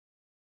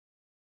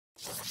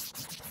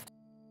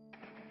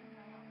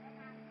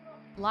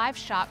Live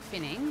shark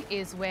finning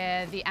is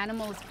where the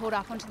animal is pulled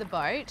up onto the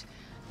boat,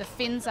 the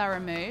fins are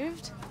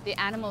removed, the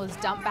animal is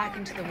dumped back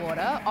into the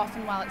water,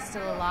 often while it's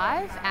still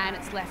alive, and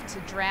it's left to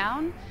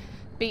drown,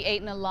 be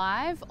eaten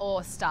alive,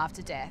 or starve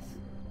to death.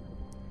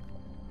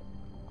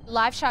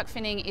 Live shark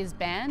finning is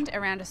banned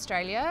around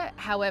Australia,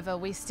 however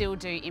we still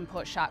do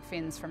import shark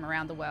fins from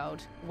around the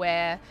world,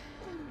 where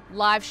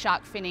live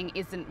shark finning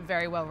isn't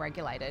very well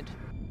regulated.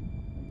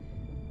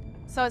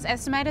 So it's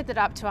estimated that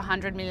up to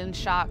 100 million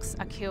sharks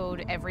are killed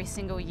every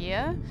single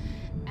year,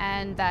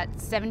 and that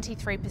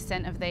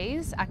 73% of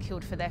these are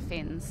killed for their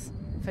fins,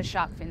 for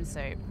shark fin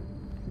soup.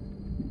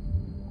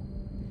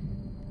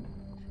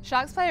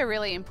 Sharks play a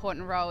really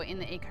important role in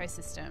the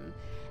ecosystem,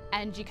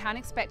 and you can't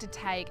expect to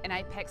take an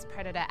apex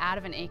predator out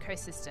of an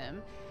ecosystem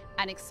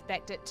and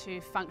expect it to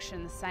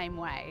function the same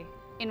way.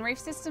 In reef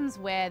systems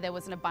where there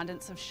was an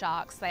abundance of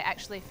sharks, they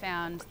actually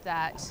found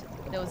that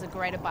there was a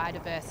greater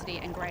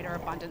biodiversity and greater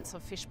abundance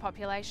of fish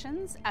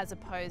populations, as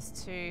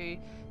opposed to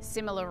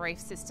similar reef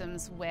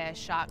systems where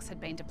sharks had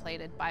been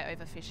depleted by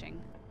overfishing.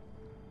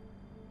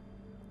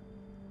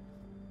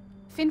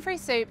 Fin-free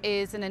soup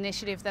is an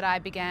initiative that I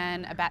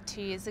began about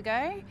 2 years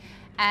ago,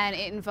 and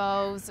it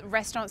involves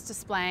restaurants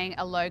displaying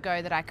a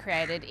logo that I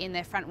created in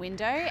their front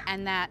window,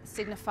 and that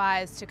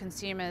signifies to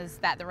consumers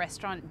that the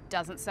restaurant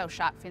doesn't sell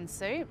shark fin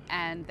soup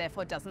and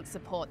therefore doesn't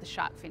support the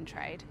shark fin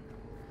trade.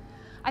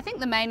 I think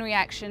the main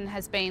reaction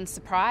has been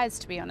surprise,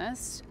 to be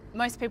honest.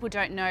 Most people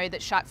don't know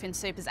that shark fin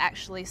soup is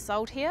actually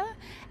sold here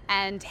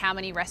and how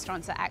many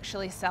restaurants are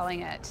actually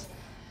selling it.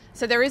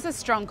 So there is a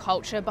strong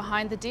culture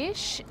behind the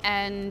dish,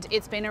 and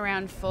it's been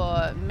around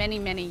for many,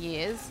 many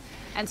years.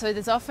 And so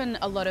there's often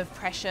a lot of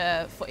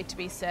pressure for it to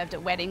be served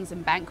at weddings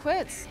and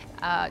banquets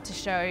to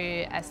show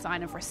a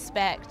sign of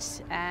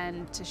respect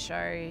and to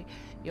show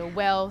your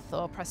wealth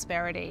or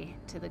prosperity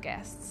to the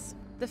guests.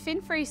 The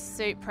Fin-Free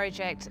Soup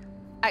project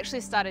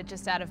actually started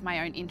just out of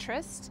my own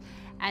interest,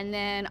 and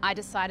then I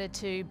decided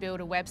to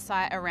build a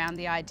website around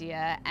the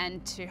idea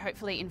and to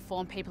hopefully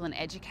inform people and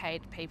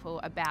educate people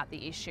about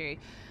the issue.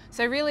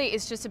 So really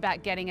it's just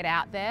about getting it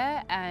out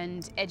there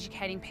and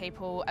educating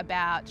people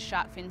about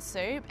shark fin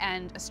soup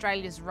and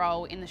Australia's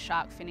role in the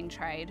shark finning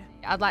trade.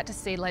 I'd like to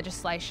see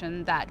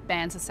legislation that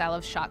bans the sale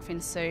of shark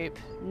fin soup,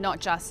 not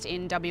just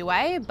in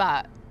WA,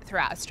 but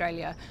throughout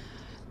Australia.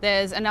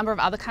 There's a number of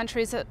other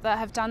countries that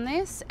have done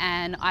this,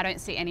 and I don't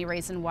see any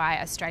reason why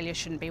Australia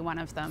shouldn't be one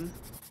of them.